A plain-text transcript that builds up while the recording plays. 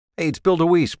Hey, it's Bill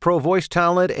DeWeese, pro voice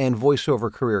talent and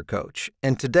voiceover career coach.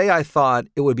 And today I thought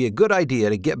it would be a good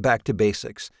idea to get back to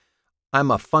basics.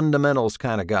 I'm a fundamentals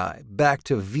kind of guy, back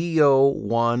to VO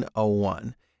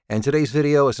 101. And today's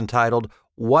video is entitled,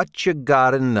 What You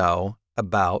Gotta Know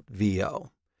About VO.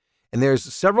 And there's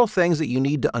several things that you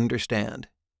need to understand.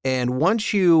 And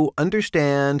once you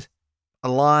understand,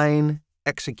 align,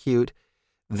 execute,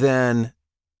 then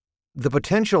the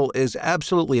potential is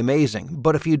absolutely amazing.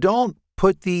 But if you don't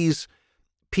put these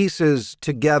pieces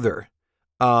together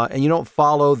and you don't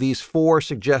follow these 4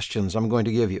 suggestions I'm going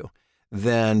to give you,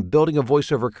 then building a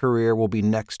voiceover career will be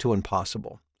next to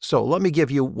impossible. So let me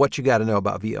give you what you got to know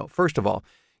about VO. First of all,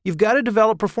 you've got to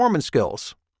develop performance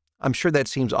skills. I'm sure that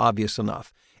seems obvious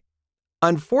enough.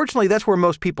 Unfortunately, that's where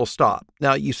most people stop.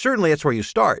 Now, that's where you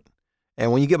start.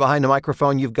 And when you get behind the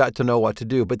microphone, you've got to know what to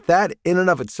do. But that in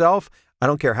and of itself, I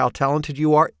don't care how talented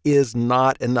you are, is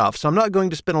not enough. So I'm not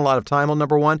going to spend a lot of time on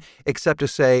number 1, except to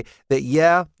say that,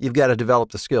 yeah, you've got to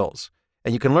develop the skills.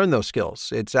 And you can learn those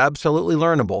skills. It's absolutely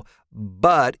learnable,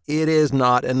 but it is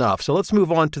not enough. So let's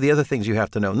move on to the other things you have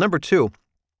to know. Number 2,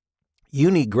 you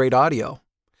need great audio.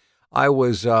 I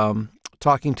was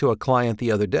talking to a client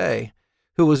the other day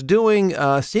who was doing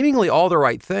seemingly all the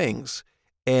right things,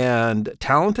 and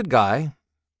talented guy,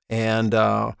 and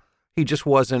he just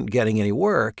wasn't getting any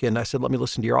work. And I said, let me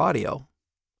listen to your audio.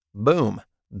 Boom.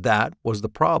 That was the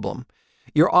problem.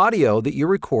 Your audio that you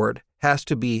record has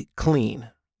to be clean.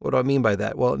 What do I mean by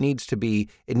that? Well, it needs to be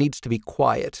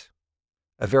quiet,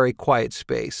 a very quiet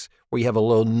space where you have a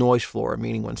low noise floor,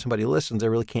 meaning when somebody listens, they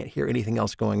really can't hear anything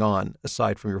else going on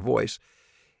aside from your voice.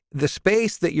 The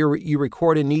space that you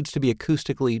record in needs to be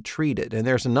acoustically treated, and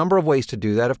there's a number of ways to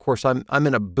do that. Of course, I'm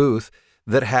in a booth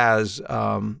that has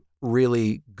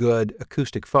really good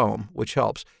acoustic foam, which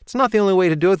helps. It's not the only way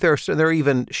to do it. There are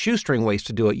even shoestring ways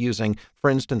to do it using, for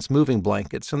instance, moving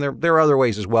blankets, and there are other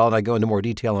ways as well, and I go into more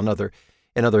detail in other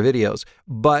videos.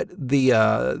 But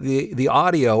the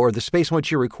audio or the space in which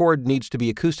you record needs to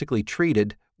be acoustically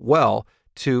treated well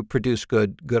to produce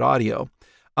good audio.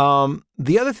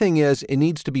 The other thing is it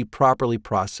needs to be properly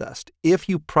processed. If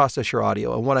you process your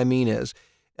audio, and what I mean is,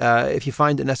 if you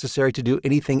find it necessary to do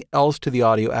anything else to the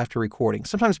audio after recording,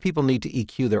 sometimes people need to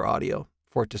EQ their audio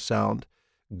for it to sound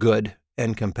good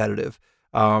and competitive.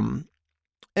 And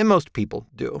most people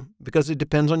do, because it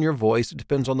depends on your voice. It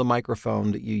depends on the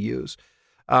microphone that you use.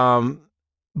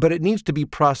 But it needs to be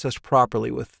processed properly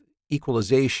with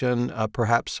equalization,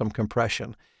 perhaps some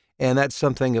compression. And that's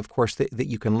something, of course, that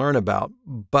you can learn about.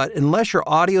 But unless your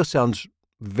audio sounds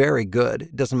very good,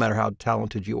 it doesn't matter how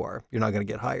talented you are, you're not going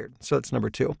to get hired. So that's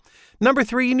number 2. Number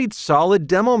 3, you need solid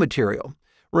demo material.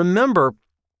 Remember,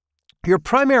 your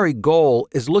primary goal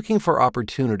is looking for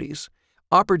opportunities.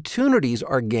 Opportunities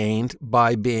are gained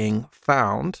by being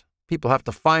found. People have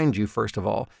to find you, first of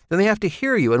all. Then they have to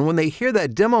hear you. And when they hear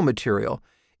that demo material,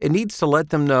 it needs to let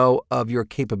them know of your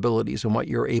capabilities and what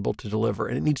you're able to deliver.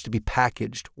 And it needs to be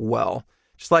packaged well.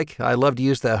 Just like I love to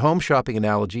use the home shopping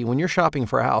analogy. When you're shopping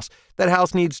for a house, that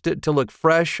house needs to look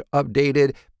fresh,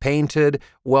 updated, painted,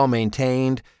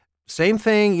 well-maintained. Same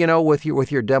thing,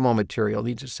 with your demo material. It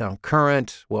needs to sound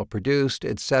current, well-produced,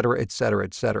 et cetera, et cetera,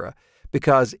 et cetera.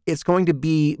 Because it's going to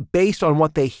be based on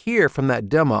what they hear from that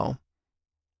demo,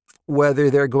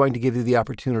 whether they're going to give you the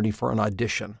opportunity for an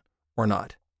audition or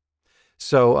not.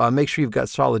 So make sure you've got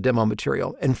solid demo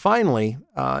material. And finally,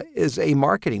 is a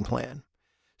marketing plan.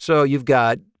 So you've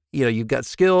got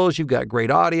skills, you've got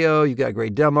great audio, you've got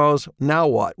great demos. Now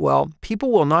what? Well,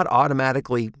 people will not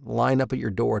automatically line up at your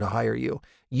door to hire you.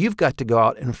 You've got to go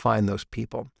out and find those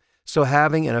people. So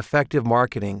having an effective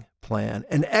marketing plan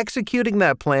and executing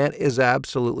that plan is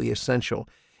absolutely essential.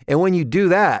 And when you do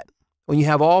that, when you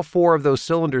have all 4 of those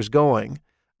cylinders going,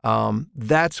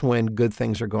 that's when good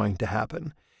things are going to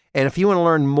happen. And if you want to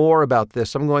learn more about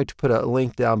this, I'm going to put a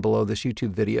link down below this YouTube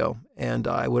video. And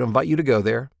I would invite you to go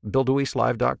there,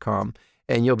 BillDeWeeseLive.com,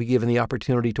 and you'll be given the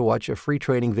opportunity to watch a free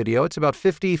training video. It's about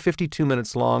 52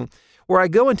 minutes long, where I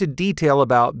go into detail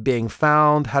about being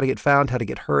found, how to get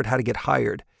heard, how to get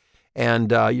hired.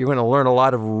 And you're going to learn a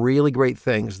lot of really great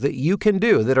things that you can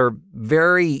do that are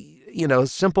very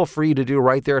simple for you to do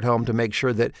right there at home to make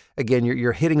sure that, again,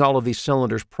 you're hitting all of these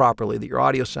cylinders properly, that your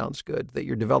audio sounds good, that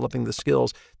you're developing the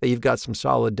skills, that you've got some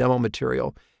solid demo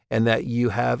material, and that you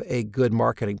have a good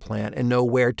marketing plan and know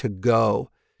where to go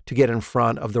to get in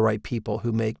front of the right people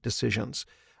who make decisions.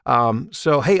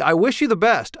 So, hey, I wish you the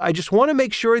best. I just want to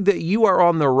make sure that you are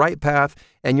on the right path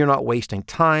and you're not wasting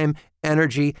time,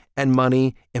 energy, and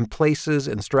money in places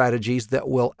and strategies that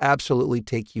will absolutely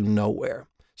take you nowhere.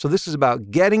 So this is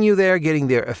about getting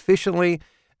there efficiently,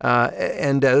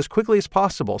 and as quickly as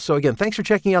possible. So again, thanks for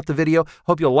checking out the video.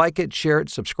 Hope you'll like it, share it,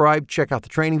 subscribe, check out the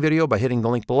training video by hitting the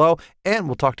link below, and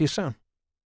we'll talk to you soon.